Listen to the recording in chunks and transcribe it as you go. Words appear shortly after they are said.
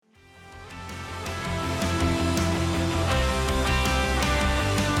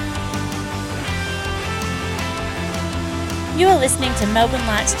You are listening to Melbourne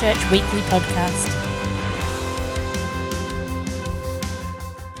Lights Church Weekly Podcast.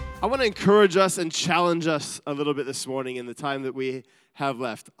 I want to encourage us and challenge us a little bit this morning in the time that we have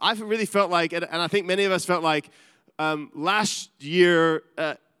left. I really felt like, and I think many of us felt like, last year,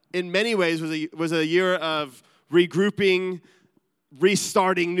 in many ways, was a year of regrouping,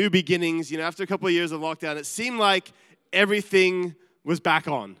 restarting, new beginnings. You know, after a couple of years of lockdown, it seemed like everything was back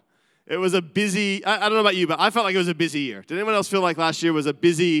on. It was a busy, I don't know about you, but I felt like it was a busy year. Did anyone else feel like last year was a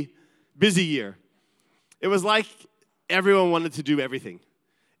busy year? It was like everyone wanted to do everything.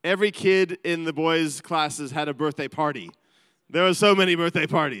 Every kid in the boys' classes had a birthday party. There were so many birthday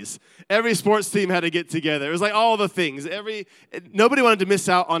parties. Every sports team had to get together. It was like all the things. Nobody wanted to miss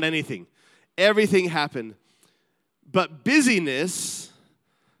out on anything. Everything happened. But busyness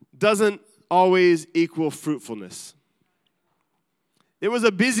doesn't always equal fruitfulness. It was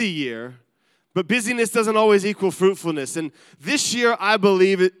a busy year, but busyness doesn't always equal fruitfulness. And this year, I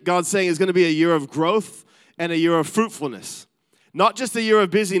believe God's saying is going to be a year of growth and a year of fruitfulness. Not just a year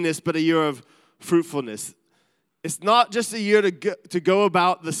of busyness, but a year of fruitfulness. It's not just a year to go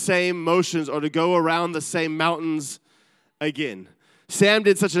about the same motions or to go around the same mountains again. Sam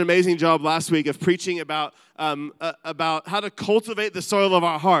did such an amazing job last week of preaching about how to cultivate the soil of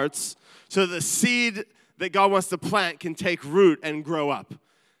our hearts so that the seed that God wants to plant can take root and grow up.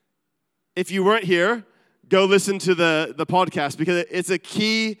 If you weren't here, go listen to the podcast because it's a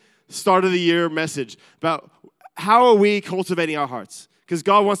key start of the year message about how are we cultivating our hearts? Because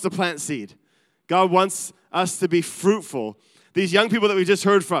God wants to plant seed. God wants us to be fruitful. These young people that we just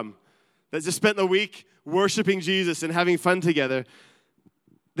heard from, that just spent the week worshiping Jesus and having fun together,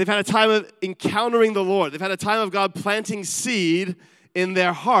 they've had a time of encountering the Lord. They've had a time of God planting seed in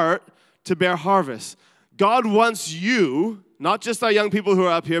their heart to bear harvest. God wants you, not just our young people who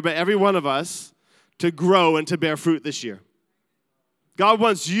are up here, but every one of us, to grow and to bear fruit this year. God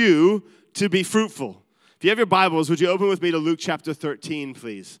wants you to be fruitful. If you have your Bibles, would you open with me to Luke chapter 13,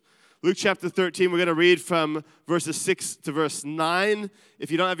 please? Luke chapter 13, we're going to read from verses 6 to verse 9. If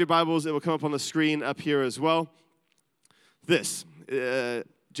you don't have your Bibles, it will come up on the screen up here as well.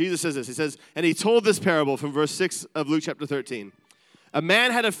 Jesus says this. He says, and he told this parable from verse 6 of Luke chapter 13. A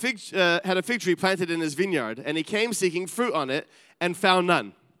man had a fig tree planted in his vineyard, and he came seeking fruit on it and found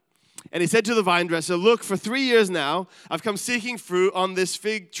none. And he said to the vine dresser, look, for 3 years now, I've come seeking fruit on this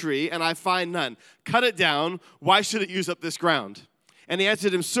fig tree, and I find none. Cut it down. Why should it use up this ground? And he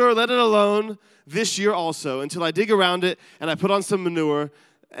answered him, sir, let it alone this year also, until I dig around it and I put on some manure.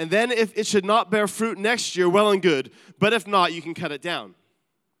 And then if it should not bear fruit next year, well and good. But if not, you can cut it down.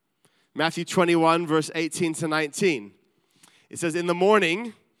 Matthew 21, verse 18 to 19. It says, in the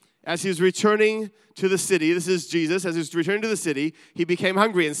morning, as he was returning to the city, this is Jesus, as he was returning to the city, he became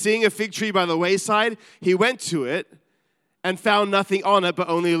hungry. And seeing a fig tree by the wayside, he went to it and found nothing on it but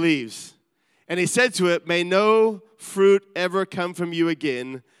only leaves. And he said to it, may no fruit ever come from you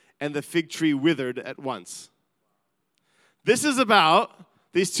again. And the fig tree withered at once. These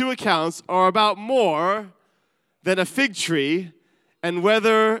two accounts are about more than a fig tree and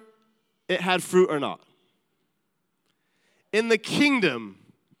whether it had fruit or not. In the kingdom,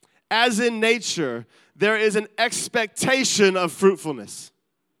 as in nature, there is an expectation of fruitfulness.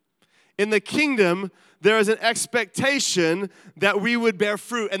 In the kingdom, there is an expectation that we would bear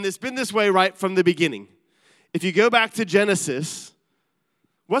fruit. And it's been this way right from the beginning. If you go back to Genesis,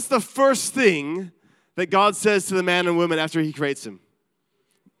 what's the first thing that God says to the man and woman after he creates him?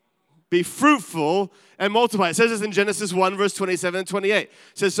 Be fruitful and multiply. It says this in Genesis 1, verse 27 and 28. It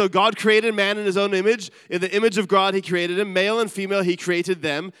says, so God created man in his own image. In the image of God, he created him. Male and female, he created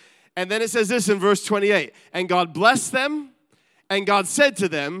them. And then it says this in verse 28. And God blessed them, and God said to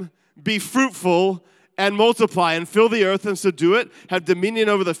them, be fruitful and multiply, and fill the earth and subdue it. Have dominion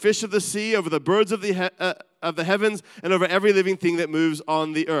over the fish of the sea, over the birds of the heavens, and over every living thing that moves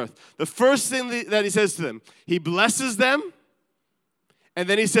on the earth. The first thing that he says to them, he blesses them. And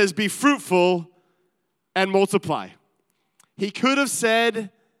then he says, be fruitful and multiply. He could have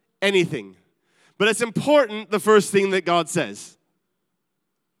said anything. But it's important, the first thing that God says.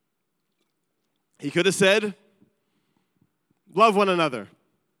 He could have said, love one another.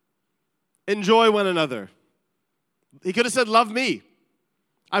 Enjoy one another. He could have said, love me.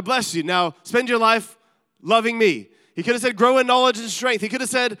 I bless you. Now, spend your life loving me. He could have said, grow in knowledge and strength. He could have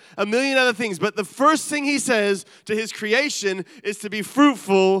said a million other things. But the first thing he says to his creation is to be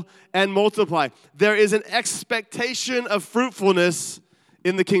fruitful and multiply. There is an expectation of fruitfulness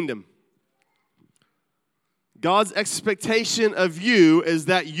in the kingdom. God's expectation of you is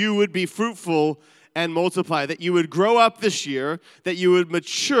that you would be fruitful and multiply, that you would grow up this year, that you would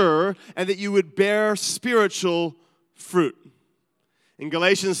mature, and that you would bear spiritual fruit. In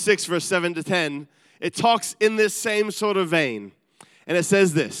Galatians 6, verse 7 to 10, it talks in this same sort of vein. And it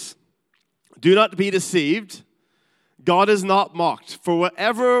says this, "Do not be deceived. God is not mocked. For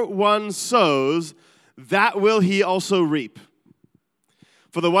whatever one sows, that will he also reap.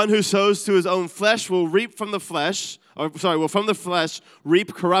 For the one who sows to his own flesh will from the flesh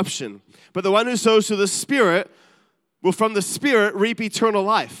reap corruption. But the one who sows to the Spirit will from the Spirit reap eternal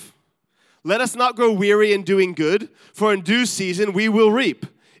life. Let us not grow weary in doing good, for in due season we will reap,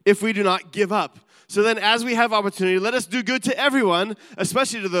 if we do not give up. So then as we have opportunity, let us do good to everyone,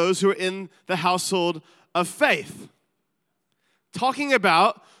 especially to those who are in the household of faith." Talking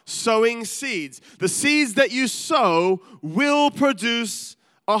about sowing seeds. The seeds that you sow will produce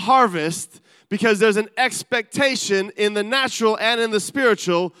a harvest because there's an expectation in the natural and in the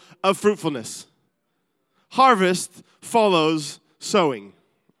spiritual of fruitfulness. Harvest follows sowing.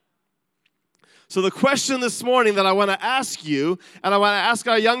 So the question this morning that I want to ask you, and I want to ask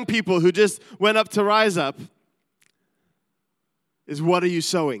our young people who just went up to Rise Up, is what are you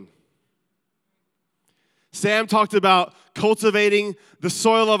sowing? Sam talked about cultivating the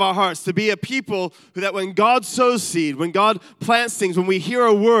soil of our hearts, to be a people that when God sows seed, when God plants things, when we hear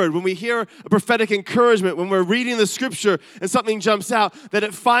a word, when we hear a prophetic encouragement, when we're reading the scripture and something jumps out, that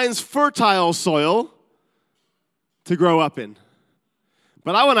it finds fertile soil to grow up in.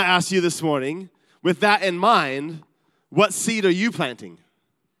 But I want to ask you this morning, with that in mind, what seed are you planting?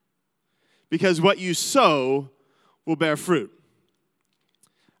 Because what you sow will bear fruit.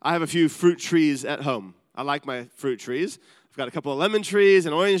 I have a few fruit trees at home. I like my fruit trees. I've got a couple of lemon trees,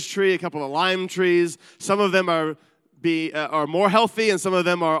 an orange tree, a couple of lime trees. Some of them are more healthy, and some of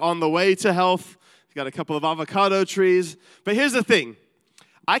them are on the way to health. I've got a couple of avocado trees. But here's the thing.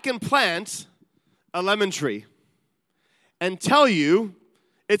 I can plant a lemon tree and tell you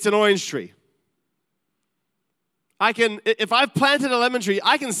it's an orange tree. If I've planted a lemon tree,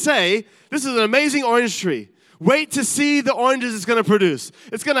 I can say, this is an amazing orange tree. Wait to see the oranges it's going to produce.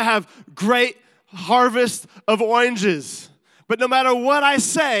 It's going to have great harvest of oranges. But no matter what I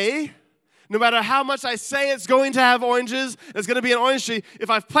say, no matter how much I say it's going to have oranges, it's going to be an orange tree, if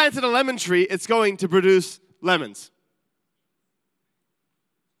I've planted a lemon tree, it's going to produce lemons.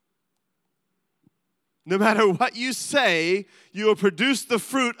 No matter what you say, you will produce the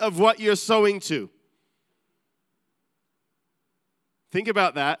fruit of what you're sowing to. Think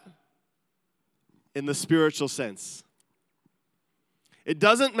about that in the spiritual sense. It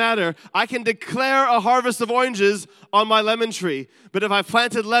doesn't matter. I can declare a harvest of oranges on my lemon tree, but if I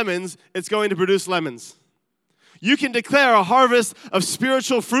planted lemons, it's going to produce lemons. You can declare a harvest of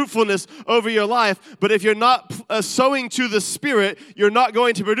spiritual fruitfulness over your life, but if you're not sowing to the Spirit, you're not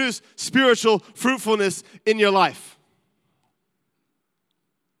going to produce spiritual fruitfulness in your life.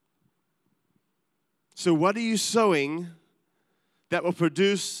 So what are you sowing that will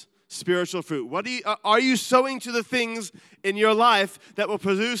produce spiritual fruit? Are you sowing to the things in your life that will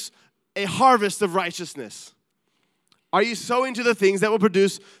produce a harvest of righteousness? Are you sowing to the things that will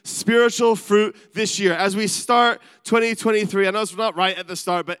produce spiritual fruit this year? As we start 2023, I know it's not right at the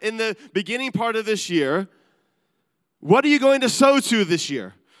start, but in the beginning part of this year, what are you going to sow to this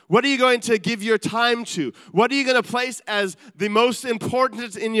year? What are you going to give your time to? What are you going to place as the most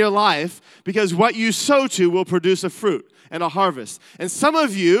important in your life? Because what you sow to will produce a fruit and a harvest. And some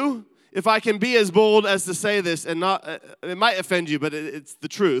of you, if I can be as bold as to say this, and not, it might offend you, but it's the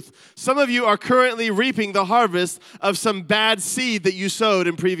truth. Some of you are currently reaping the harvest of some bad seed that you sowed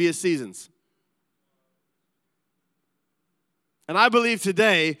in previous seasons. And I believe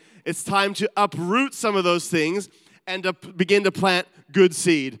today it's time to uproot some of those things and to begin to plant good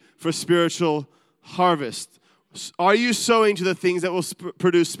seed for spiritual harvest. Are you sowing to the things that will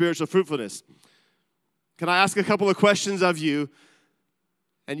produce spiritual fruitfulness? Can I ask a couple of questions of you?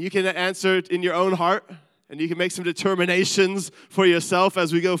 And you can answer it in your own heart, and you can make some determinations for yourself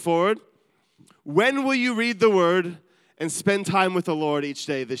as we go forward. When will you read the Word and spend time with the Lord each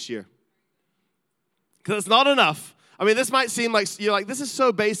day this year? Because it's not enough. I mean, this might seem like, you're like, this is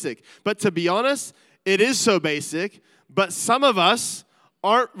so basic. But to be honest, it is so basic. But some of us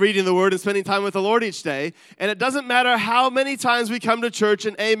aren't reading the Word and spending time with the Lord each day. And it doesn't matter how many times we come to church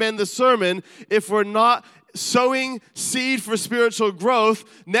and amen the sermon, if we're not sowing seed for spiritual growth,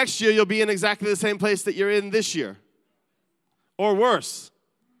 next year you'll be in exactly the same place that you're in this year. Or worse.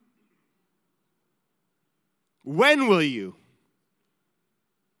 When will you?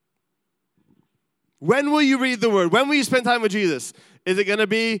 When will you read the Word? When will you spend time with Jesus? Is it going to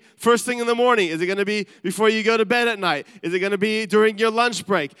be first thing in the morning? Is it going to be before you go to bed at night? Is it going to be during your lunch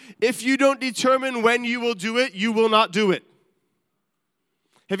break? If you don't determine when you will do it, you will not do it.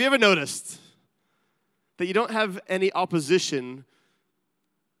 Have you ever noticed that you don't have any opposition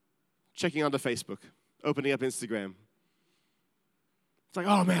checking onto Facebook, opening up Instagram. It's like,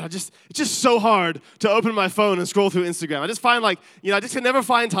 oh man, it's just so hard to open my phone and scroll through Instagram. I just find I just can never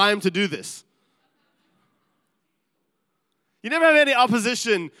find time to do this. You never have any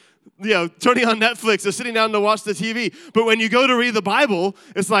opposition, turning on Netflix or sitting down to watch the TV. But when you go to read the Bible,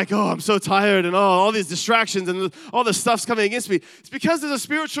 it's like, oh, I'm so tired and all these distractions and all this stuff's coming against me. It's because there's a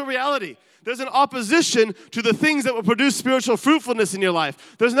spiritual reality. There's an opposition to the things that will produce spiritual fruitfulness in your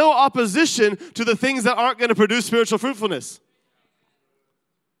life. There's no opposition to the things that aren't going to produce spiritual fruitfulness.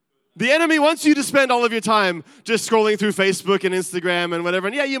 The enemy wants you to spend all of your time just scrolling through Facebook and Instagram and whatever.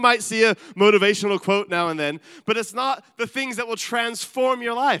 And yeah, you might see a motivational quote now and then, but it's not the things that will transform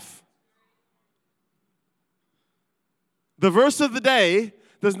your life. The verse of the day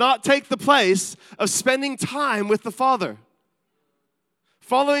does not take the place of spending time with the Father.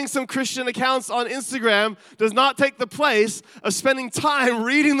 Following some Christian accounts on Instagram does not take the place of spending time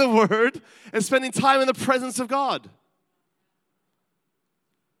reading the Word and spending time in the presence of God.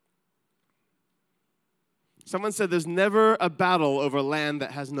 Someone said there's never a battle over land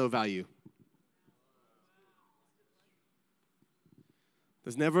that has no value.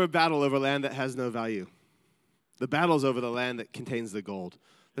 There's never a battle over land that has no value. The battle's over the land that contains the gold.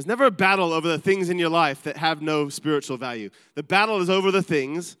 There's never a battle over the things in your life that have no spiritual value. The battle is over the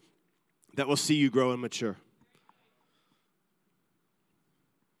things that will see you grow and mature.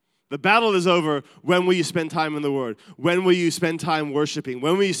 The battle is over when will you spend time in the Word? When will you spend time worshiping?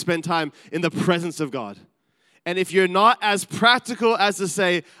 When will you spend time in the presence of God? And if you're not as practical as to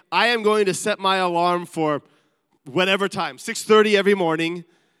say, I am going to set my alarm for whatever time, 6:30 every morning,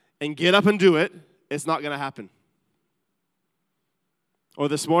 and get up and do it, it's not going to happen. Or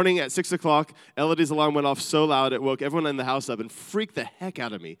this morning at 6 o'clock, Elodie's alarm went off so loud it woke everyone in the house up and freaked the heck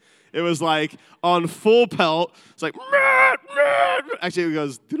out of me. It was like on full pelt. It's like, actually it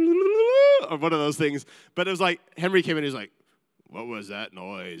goes, or one of those things. But it was like, Henry came in and he was like, what was that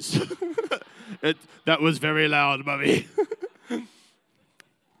noise? That was very loud, Mommy.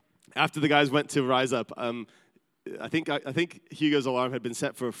 After the guys went to rise up, I think Hugo's alarm had been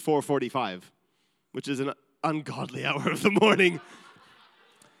set for 4:45, which is an ungodly hour of the morning.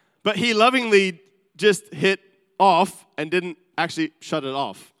 But he lovingly just hit off and didn't actually shut it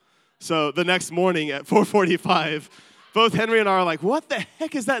off. So the next morning at 4:45, both Henry and I are like, what the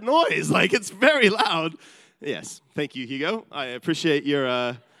heck is that noise? Like, it's very loud. Yes, thank you, Hugo. I appreciate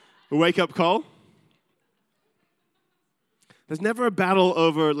your wake-up call. There's never a battle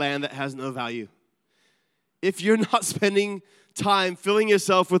over land that has no value. If you're not spending time filling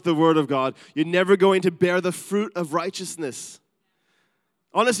yourself with the Word of God, you're never going to bear the fruit of righteousness.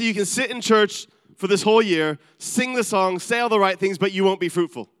 Honestly, you can sit in church for this whole year, sing the songs, say all the right things, but you won't be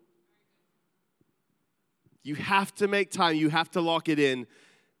fruitful. You have to make time. You have to lock it in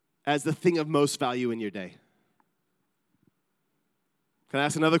as the thing of most value in your day. Can I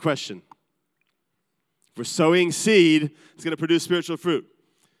ask another question? If we're sowing seed, it's going to produce spiritual fruit.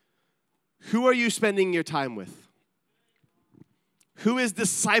 Who are you spending your time with? Who is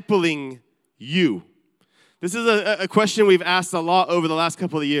discipling you? This is a question we've asked a lot over the last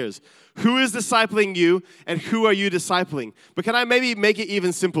couple of years. Who is discipling you, and who are you discipling? But can I maybe make it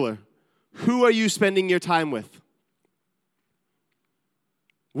even simpler? Who are you spending your time with?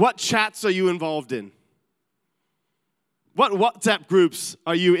 What chats are you involved in? What WhatsApp groups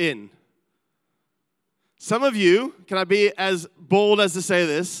are you in? Some of you, can I be as bold as to say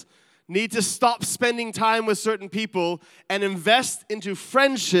this, need to stop spending time with certain people and invest into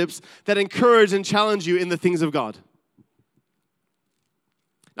friendships that encourage and challenge you in the things of God.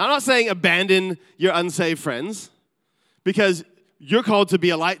 Now, I'm not saying abandon your unsaved friends, because you're called to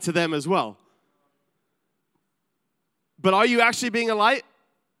be a light to them as well. But are you actually being a light,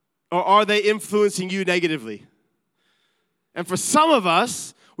 or are they influencing you negatively? And for some of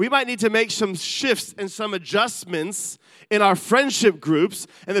us, we might need to make some shifts and some adjustments in our friendship groups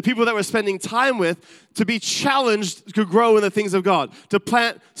and the people that we're spending time with to be challenged to grow in the things of God, to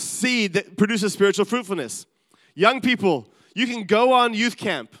plant seed that produces spiritual fruitfulness. Young people, you can go on youth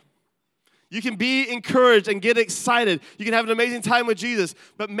camp. You can be encouraged and get excited. You can have an amazing time with Jesus,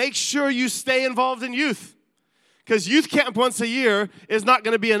 but make sure you stay involved in youth, because youth camp once a year is not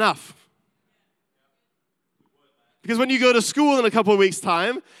going to be enough. Because when you go to school in a couple of weeks'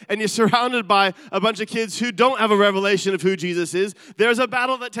 time and you're surrounded by a bunch of kids who don't have a revelation of who Jesus is, there's a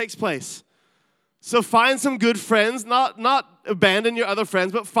battle that takes place. So find some good friends, not abandon your other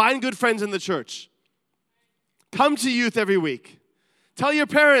friends, but find good friends in the church. Come to youth every week. Tell your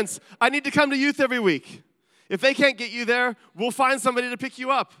parents, I need to come to youth every week. If they can't get you there, we'll find somebody to pick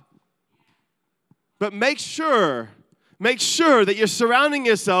you up. But make sure Make sure that you're surrounding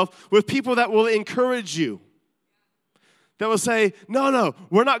yourself with people that will encourage you. That will say, no,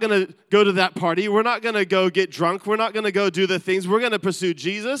 we're not going to go to that party. We're not going to go get drunk. We're not going to go do the things. We're going to pursue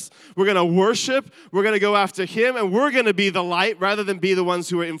Jesus. We're going to worship. We're going to go after him. And we're going to be the light rather than be the ones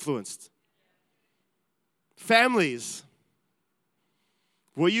who are influenced. Families,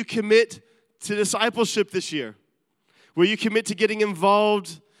 will you commit to discipleship this year? Will you commit to getting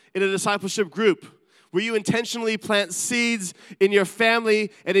involved in a discipleship group? Will you intentionally plant seeds in your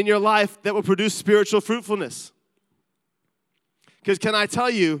family and in your life that will produce spiritual fruitfulness? Because can I tell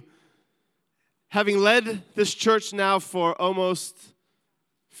you, having led this church now for almost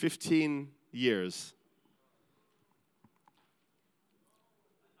 15 years,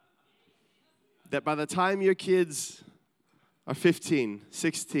 that by the time your kids are 15,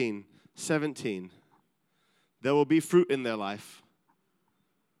 16, 17, there will be fruit in their life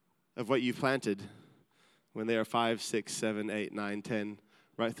of what you planted when they are 5, 6, 7, 8, 9, 10,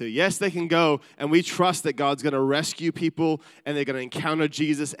 right through. Yes, they can go, and we trust that God's going to rescue people and they're going to encounter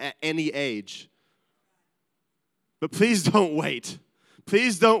Jesus at any age. But please don't wait.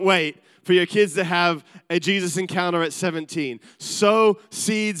 Please don't wait for your kids to have a Jesus encounter at 17. Sow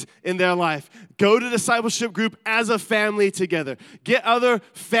seeds in their life. Go to discipleship group as a family together. Get other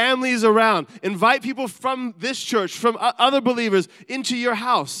families around. Invite people from this church, from other believers into your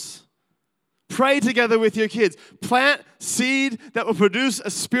house. Pray together with your kids. Plant seed that will produce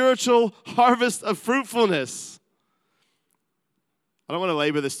a spiritual harvest of fruitfulness. I don't want to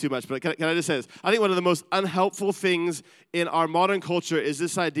labor this too much, but can I just say this? I think one of the most unhelpful things in our modern culture is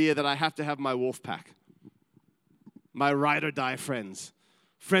this idea that I have to have my wolf pack, my ride or die friends,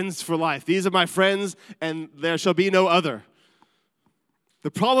 friends for life. These are my friends, and there shall be no other.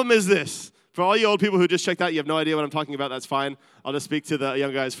 The problem is this. For all you old people who just checked out, you have no idea what I'm talking about, that's fine. I'll just speak to the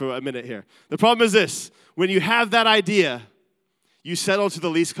young guys for a minute here. The problem is this. When you have that idea, you settle to the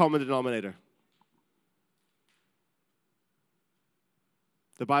least common denominator.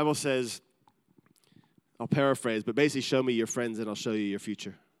 The Bible says, I'll paraphrase, but basically show me your friends and I'll show you your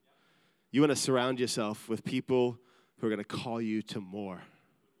future. You want to surround yourself with people who are going to call you to more.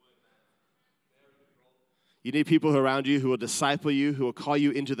 You need people around you who will disciple you, who will call you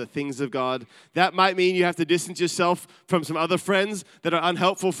into the things of God. That might mean you have to distance yourself from some other friends that are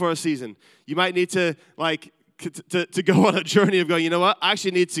unhelpful for a season. You might need to to go on a journey of going, you know what? I actually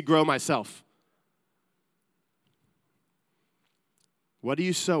need to grow myself. What are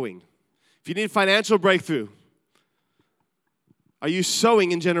you sowing? If you need financial breakthrough, are you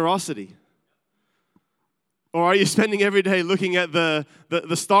sowing in generosity? Or are you spending every day looking at the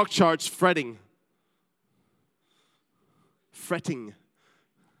stock charts fretting? Because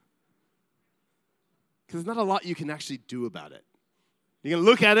there's not a lot you can actually do about it. You can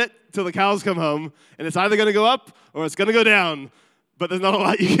look at it till the cows come home, and it's either going to go up or it's going to go down, but there's not a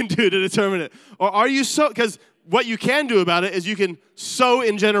lot you can do to determine it. Or are you because what you can do about it is you can sow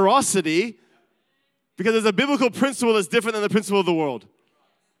in generosity, because there's a biblical principle that's different than the principle of the world.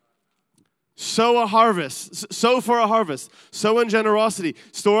 Sow a harvest. Sow for a harvest. Sow in generosity.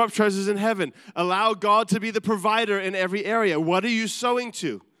 Store up treasures in heaven. Allow God to be the provider in every area. What are you sowing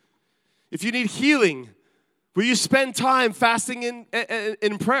to? If you need healing, will you spend time fasting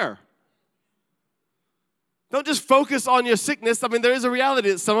in prayer? Don't just focus on your sickness. I mean, there is a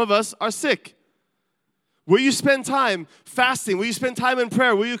reality that some of us are sick. Will you spend time fasting? Will you spend time in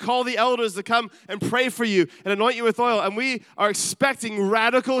prayer? Will you call the elders to come and pray for you and anoint you with oil? And we are expecting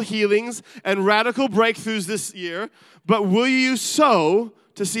radical healings and radical breakthroughs this year. But will you sow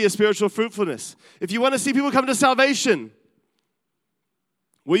to see a spiritual fruitfulness? If you want to see people come to salvation,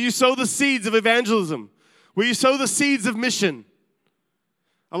 will you sow the seeds of evangelism? Will you sow the seeds of mission?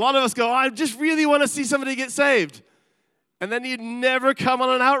 A lot of us go, I just really want to see somebody get saved. And then you never come on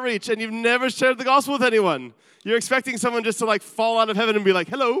an outreach and you've never shared the gospel with anyone. You're expecting someone just to fall out of heaven and be like,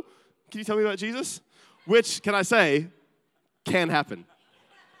 hello, can you tell me about Jesus? Which, can I say, can happen.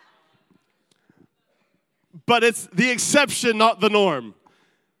 But it's the exception, not the norm.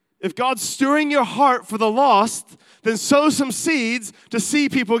 If God's stirring your heart for the lost, then sow some seeds to see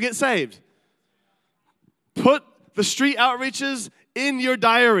people get saved. Put the street outreaches in your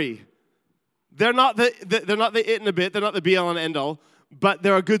diary. They're not the it and a bit. They're not the be-all and end-all, but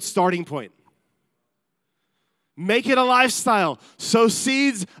they're a good starting point. Make it a lifestyle. Sow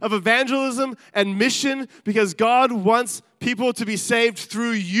seeds of evangelism and mission because God wants people to be saved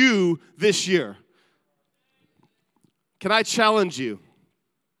through you this year. Can I challenge you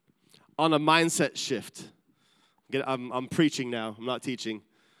on a mindset shift? I'm preaching now. I'm not teaching.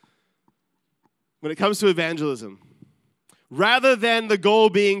 When it comes to evangelism, rather than the goal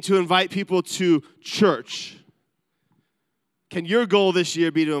being to invite people to church, can your goal this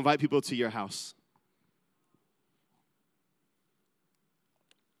year be to invite people to your house?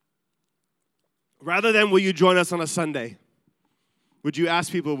 Rather than will you join us on a Sunday, would you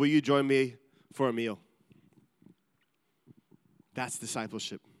ask people, will you join me for a meal? That's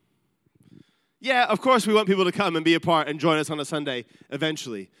discipleship. Yeah, of course we want people to come and be a part and join us on a Sunday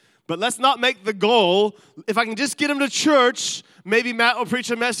eventually. But let's not make the goal, if I can just get them to church, maybe Matt will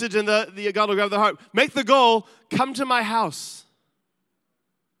preach a message and the God will grab their heart. Make the goal, come to my house.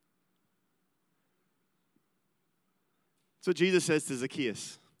 That's what Jesus says to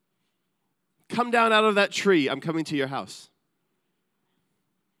Zacchaeus. Come down out of that tree. I'm coming to your house.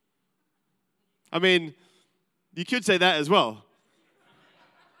 I mean, you could say that as well.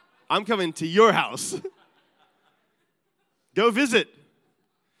 I'm coming to your house. Go visit.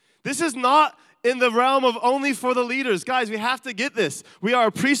 This is not in the realm of only for the leaders. Guys, we have to get this. We are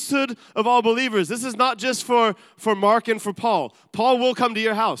a priesthood of all believers. This is not just for Mark and for Paul. Paul will come to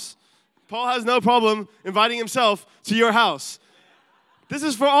your house. Paul has no problem inviting himself to your house. This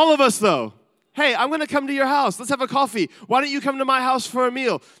is for all of us, though. Hey, I'm going to come to your house. Let's have a coffee. Why don't you come to my house for a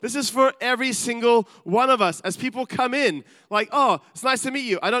meal? This is for every single one of us. As people come in, like, oh, it's nice to meet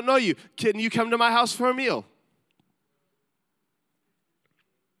you. I don't know you. Can you come to my house for a meal?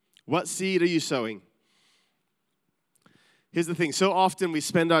 What seed are you sowing? Here's the thing. So often we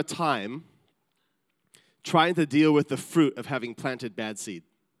spend our time trying to deal with the fruit of having planted bad seed.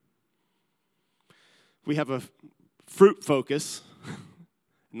 We have a fruit focus,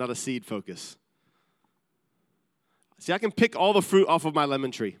 not a seed focus. See, I can pick all the fruit off of my lemon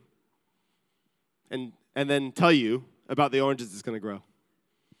tree and then tell you about the oranges it's going to grow.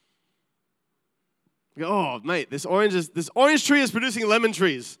 You go, oh, mate, this orange tree is producing lemon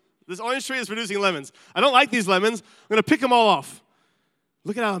trees. This orange tree is producing lemons. I don't like these lemons. I'm going to pick them all off.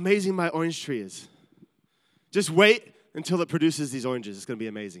 Look at how amazing my orange tree is. Just wait until it produces these oranges. It's going to be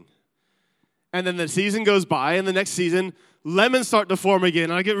amazing. And then the season goes by, and the next season, lemons start to form again.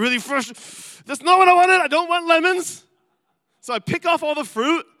 And I get really frustrated. That's not what I wanted. I don't want lemons. So I pick off all the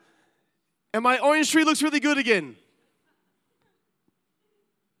fruit, and my orange tree looks really good again.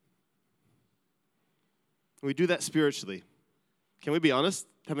 We do that spiritually. Can we be honest?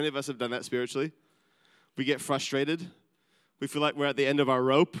 How many of us have done that spiritually? We get frustrated. We feel like we're at the end of our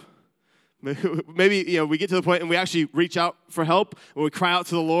rope. Maybe we get to the point and we actually reach out for help, and we cry out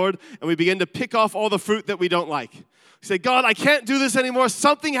to the Lord, and we begin to pick off all the fruit that we don't like. We say, God, I can't do this anymore.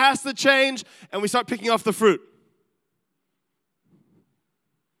 Something has to change, and we start picking off the fruit.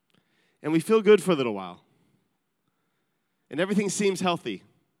 And we feel good for a little while. And everything seems healthy.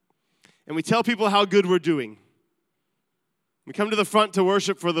 And we tell people how good we're doing. We come to the front to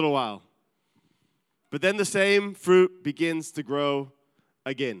worship for a little while. But then the same fruit begins to grow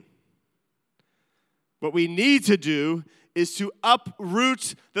again. What we need to do is to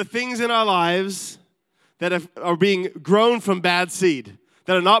uproot the things in our lives that are being grown from bad seed,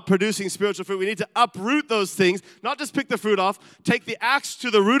 that are not producing spiritual fruit. We need to uproot those things, not just pick the fruit off, take the axe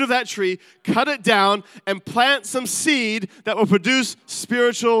to the root of that tree, cut it down, and plant some seed that will produce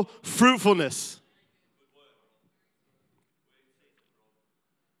spiritual fruitfulness.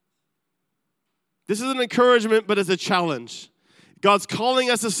 This is an encouragement, but it's a challenge. God's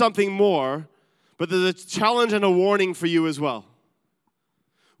calling us to something more, but there's a challenge and a warning for you as well.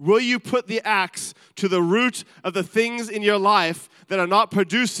 Will you put the axe to the root of the things in your life that are not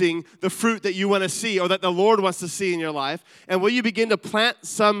producing the fruit that you want to see or that the Lord wants to see in your life? And will you begin to plant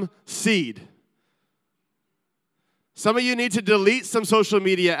some seed? Some of you need to delete some social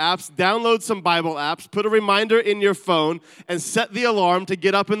media apps, download some Bible apps, put a reminder in your phone, and set the alarm to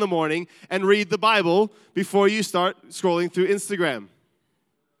get up in the morning and read the Bible before you start scrolling through Instagram.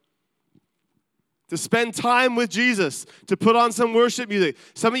 To spend time with Jesus, to put on some worship music.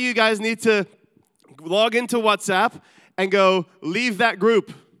 Some of you guys need to log into WhatsApp and go, leave that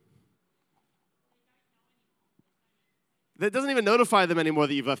group. That doesn't even notify them anymore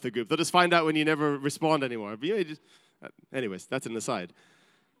that you've left the group. They'll just find out when you never respond anymore. Anyways, that's an aside.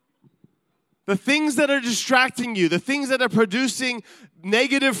 The things that are distracting you, the things that are producing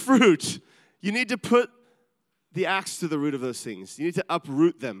negative fruit, you need to put the axe to the root of those things. You need to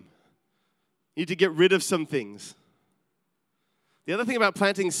uproot them. You need to get rid of some things. The other thing about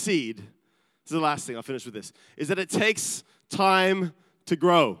planting seed, this is the last thing, I'll finish with this, is that it takes time to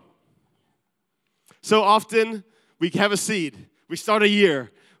grow. So often, we have a seed. We start a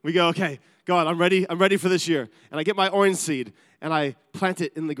year. We go, okay, God, I'm ready for this year. And I get my orange seed, and I plant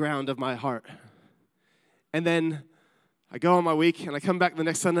it in the ground of my heart. And then I go on my week, and I come back the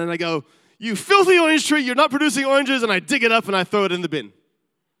next Sunday, and I go, you filthy orange tree, you're not producing oranges, and I dig it up, and I throw it in the bin.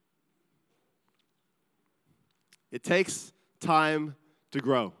 It takes time to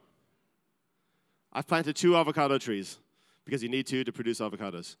grow. I've planted 2 avocado trees because you need to produce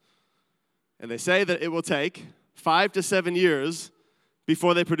avocados. And they say that it will take 5 to 7 years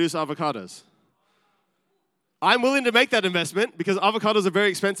before they produce avocados. I'm willing to make that investment because avocados are very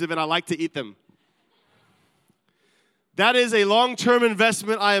expensive and I like to eat them. That is a long-term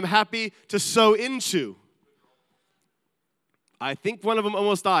investment I am happy to sow into. I think one of them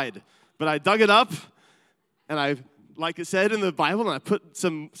almost died, but I dug it up and I, like it said in the Bible, and I put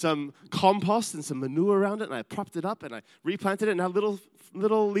some compost and some manure around it and I propped it up and I replanted it and now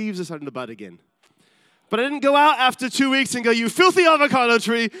little leaves are starting to bud again. But I didn't go out after 2 weeks and go, you filthy avocado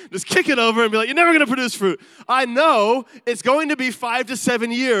tree, just kick it over and be like, you're never going to produce fruit. I know it's going to be 5 to 7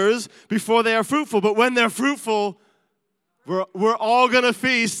 years before they are fruitful. But when they're fruitful, we're all going to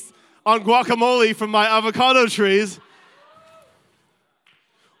feast on guacamole from my avocado trees.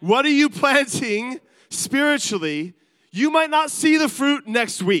 What are you planting spiritually? You might not see the fruit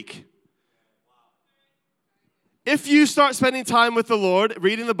next week. If you start spending time with the Lord,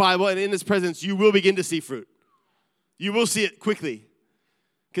 reading the Bible, and in His presence, you will begin to see fruit. You will see it quickly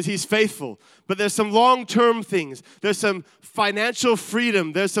because He's faithful. But there's some long-term things. There's some financial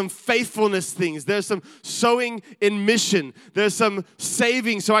freedom. There's some faithfulness things. There's some sowing in mission. There's some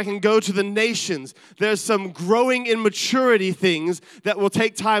saving so I can go to the nations. There's some growing in maturity things that will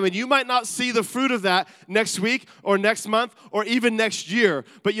take time. And you might not see the fruit of that next week or next month or even next year.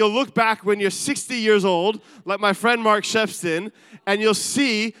 But you'll look back when you're 60 years old, like my friend Mark Shepston, and you'll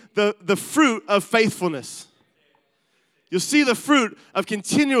see the fruit of faithfulness. You'll see the fruit of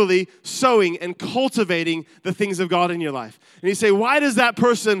continually sowing and cultivating the things of God in your life. And you say, why does that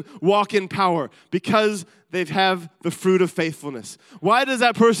person walk in power? Because they have the fruit of faithfulness. Why does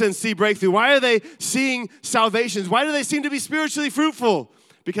that person see breakthrough? Why are they seeing salvations? Why do they seem to be spiritually fruitful?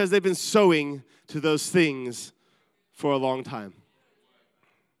 Because they've been sowing to those things for a long time.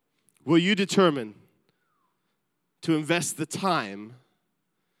 Will you determine to invest the time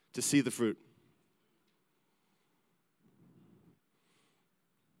to see the fruit?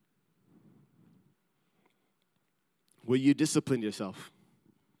 Will you discipline yourself?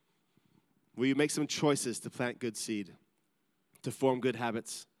 Will you make some choices to plant good seed, to form good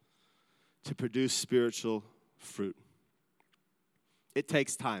habits, to produce spiritual fruit? It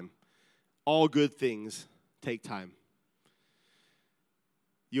takes time. All good things take time.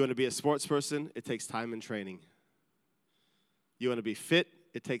 You want to be a sports person? It takes time and training. You want to be fit?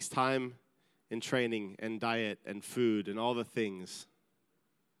 It takes time and training and diet and food and all the things.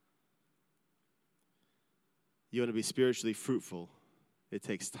 You want to be spiritually fruitful, it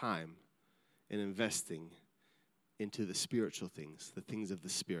takes time and investing into the spiritual things, the things of the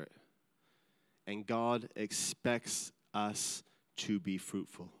Spirit. And God expects us to be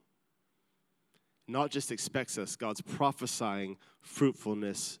fruitful. Not just expects us, God's prophesying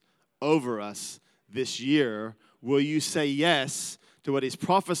fruitfulness over us this year. Will you say yes to what He's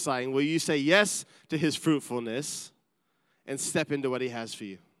prophesying? Will you say yes to His fruitfulness and step into what He has for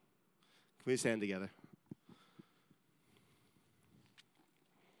you? Can we stand together?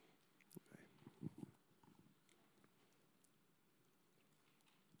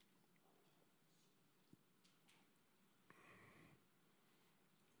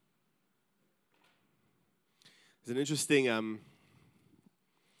 There's an interesting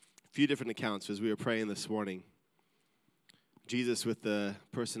few different accounts as we were praying this morning. Jesus with the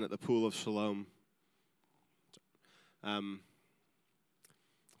person at the pool of Siloam.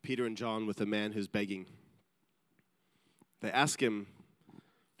 Peter and John with the man who's begging. They ask him,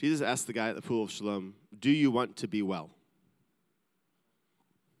 Jesus asked the guy at the pool of Siloam, do you want to be well?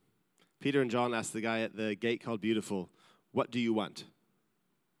 Peter and John asked the guy at the gate called Beautiful, what do you want?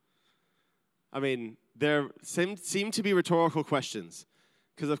 I mean, there seem to be rhetorical questions.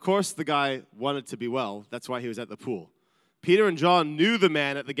 Because, of course, the guy wanted to be well. That's why he was at the pool. Peter and John knew the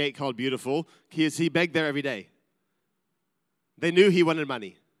man at the gate called Beautiful because he begged there every day. They knew he wanted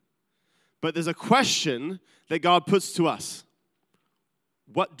money. But there's a question that God puts to us.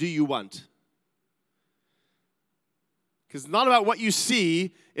 What do you want? Because it's not about what you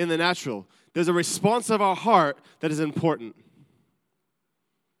see in the natural. There's a response of our heart that is important.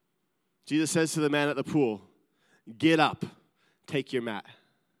 Jesus says to the man at the pool, get up, take your mat.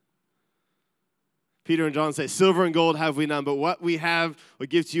 Peter and John say, silver and gold have we none, but what we have we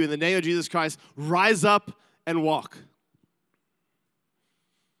give to you in the name of Jesus Christ. Rise up and walk.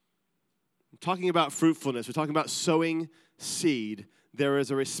 I'm talking about fruitfulness. We're talking about sowing seed. There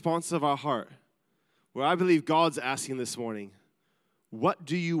is a response of our heart where I believe God's asking this morning, what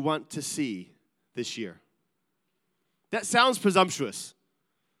do you want to see this year? That sounds presumptuous,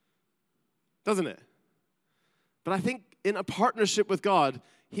 doesn't it? But I think in a partnership with God,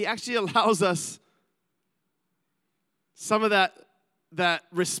 he actually allows us some of that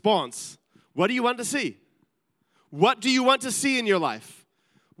response. What do you want to see? What do you want to see in your life?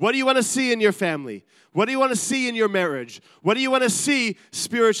 What do you want to see in your family? What do you want to see in your marriage? What do you want to see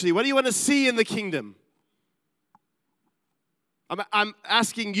spiritually? What do you want to see in the kingdom? I'm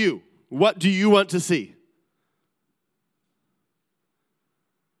asking you, what do you want to see?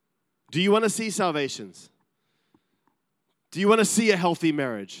 Do you want to see salvations? Do you want to see a healthy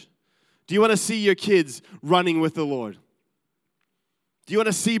marriage? Do you want to see your kids running with the Lord? Do you want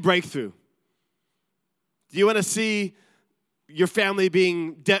to see breakthrough? Do you want to see your family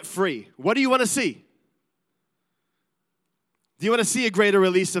being debt-free? What do you want to see? Do you want to see a greater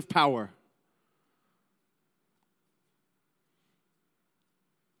release of power?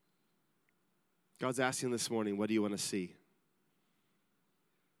 God's asking this morning, what do you want to see?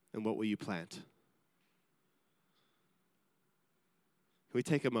 And what will you plant? Can we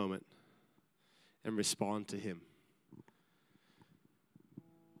take a moment and respond to him?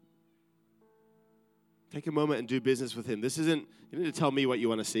 Take a moment and do business with him. This isn't, you need to tell me what you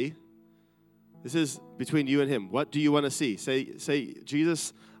want to see. This is between you and him. What do you want to see? Say,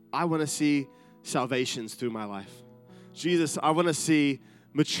 Jesus, I want to see salvations through my life. Jesus, I want to see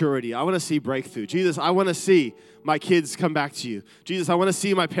maturity. I want to see breakthrough. Jesus, I want to see my kids come back to you. Jesus, I want to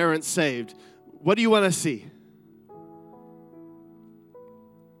see my parents saved. What do you want to see?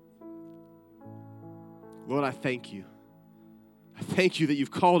 Lord, I thank you. I thank you that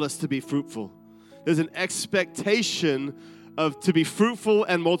you've called us to be fruitful. There's an expectation to be fruitful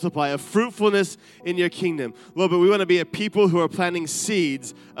and multiply, of fruitfulness in your kingdom. Lord, but we want to be a people who are planting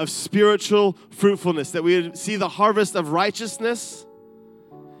seeds of spiritual fruitfulness, that we would see the harvest of righteousness.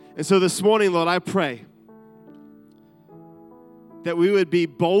 And so this morning, Lord, I pray that we would be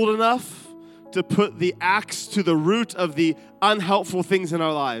bold enough to put the axe to the root of the unhelpful things in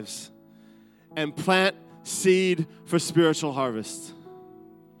our lives and plant seed for spiritual harvest.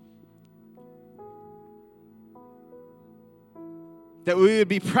 That we would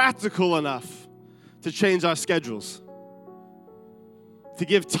be practical enough to change our schedules, to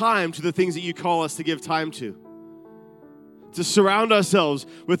give time to the things that you call us to give time to surround ourselves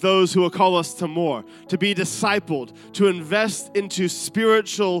with those who will call us to more, to be discipled, to invest into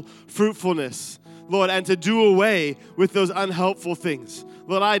spiritual fruitfulness, Lord, and to do away with those unhelpful things.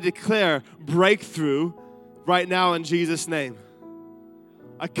 Lord, I declare breakthrough right now in Jesus' name.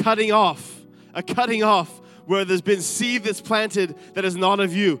 A cutting off where there's been seed that's planted that is not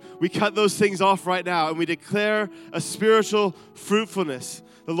of you. We cut those things off right now and we declare a spiritual fruitfulness.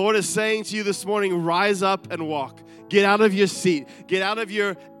 The Lord is saying to you this morning, rise up and walk. Get out of your seat. Get out of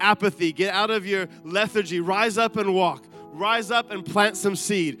your apathy. Get out of your lethargy. Rise up and walk. Rise up and plant some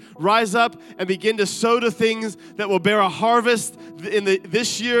seed. Rise up and begin to sow the things that will bear a harvest in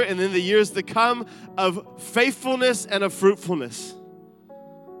this year and in the years to come of faithfulness and of fruitfulness.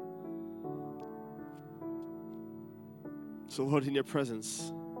 So, Lord, in your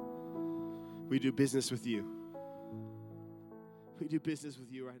presence, we do business with you. We do business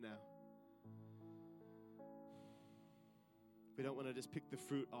with you right now. We don't want to just pick the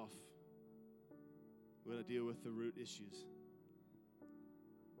fruit off. We want to deal with the root issues.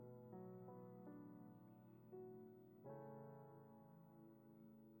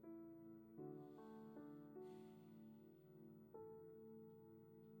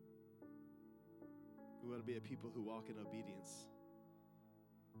 We want to be a people who walk in obedience.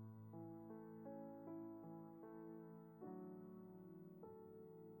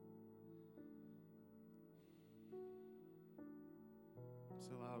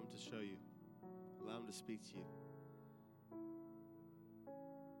 So allow him to show you. Allow him to speak to you.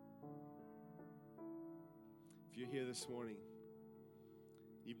 If you're here this morning,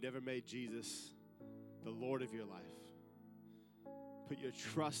 you've never made Jesus the Lord of your life. Put your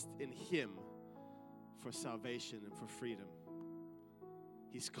trust in him for salvation and for freedom.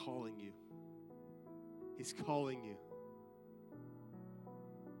 He's calling you. He's calling you.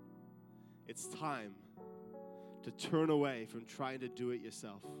 It's time to turn away from trying to do it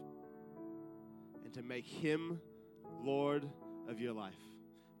yourself and to make him Lord of your life.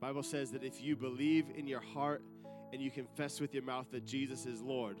 The Bible says that if you believe in your heart and you confess with your mouth that Jesus is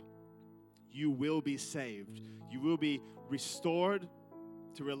Lord, you will be saved. You will be restored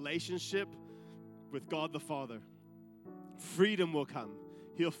to relationship with God the Father. Freedom will come.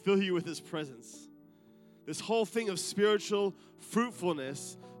 He'll fill you with his presence. This whole thing of spiritual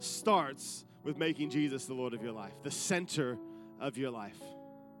fruitfulness starts with making Jesus the Lord of your life, the center of your life.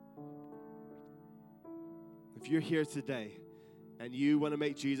 If you're here today and you want to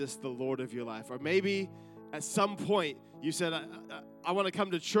make Jesus the Lord of your life, or maybe at some point you said, I want to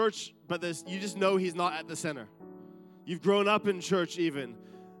come to church, but you just know he's not at the center. You've grown up in church even,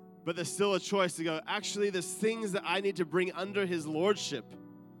 but there's still a choice to go, actually, there's things that I need to bring under his lordship.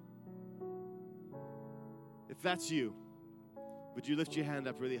 If that's you, would you lift your hand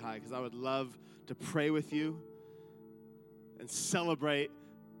up really high? Because I would love to pray with you and celebrate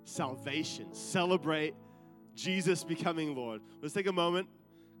salvation. Celebrate Jesus becoming Lord. Let's take a moment.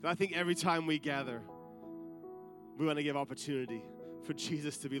 I think every time we gather, we want to give opportunity for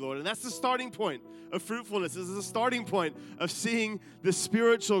Jesus to be Lord. And that's the starting point of fruitfulness. This is the starting point of seeing the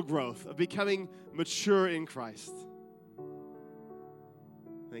spiritual growth, of becoming mature in Christ.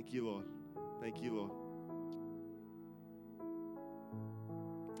 Thank you, Lord. Thank you, Lord.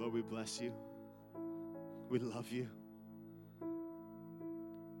 Lord, we bless you. We love you.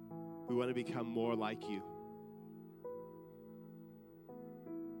 We want to become more like you.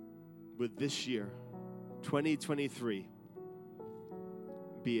 Would this year, 2023,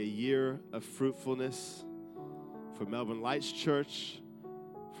 be a year of fruitfulness for Melbourne Lights Church,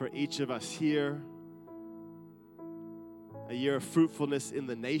 for each of us here. A year of fruitfulness in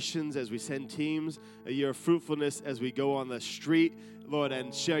the nations as we send teams. A year of fruitfulness as we go on the street, Lord,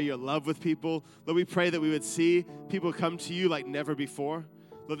 and share your love with people. Lord, we pray that we would see people come to you like never before.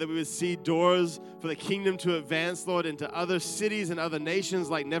 Lord, that we would see doors for the kingdom to advance, Lord, into other cities and other nations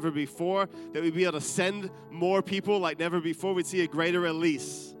like never before. That we'd be able to send more people like never before. We'd see a greater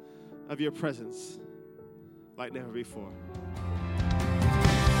release of your presence like never before.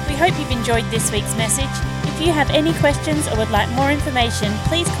 We hope you've enjoyed this week's message. If you have any questions or would like more information,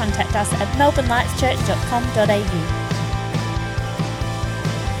 please contact us at melbournelightschurch.com.au.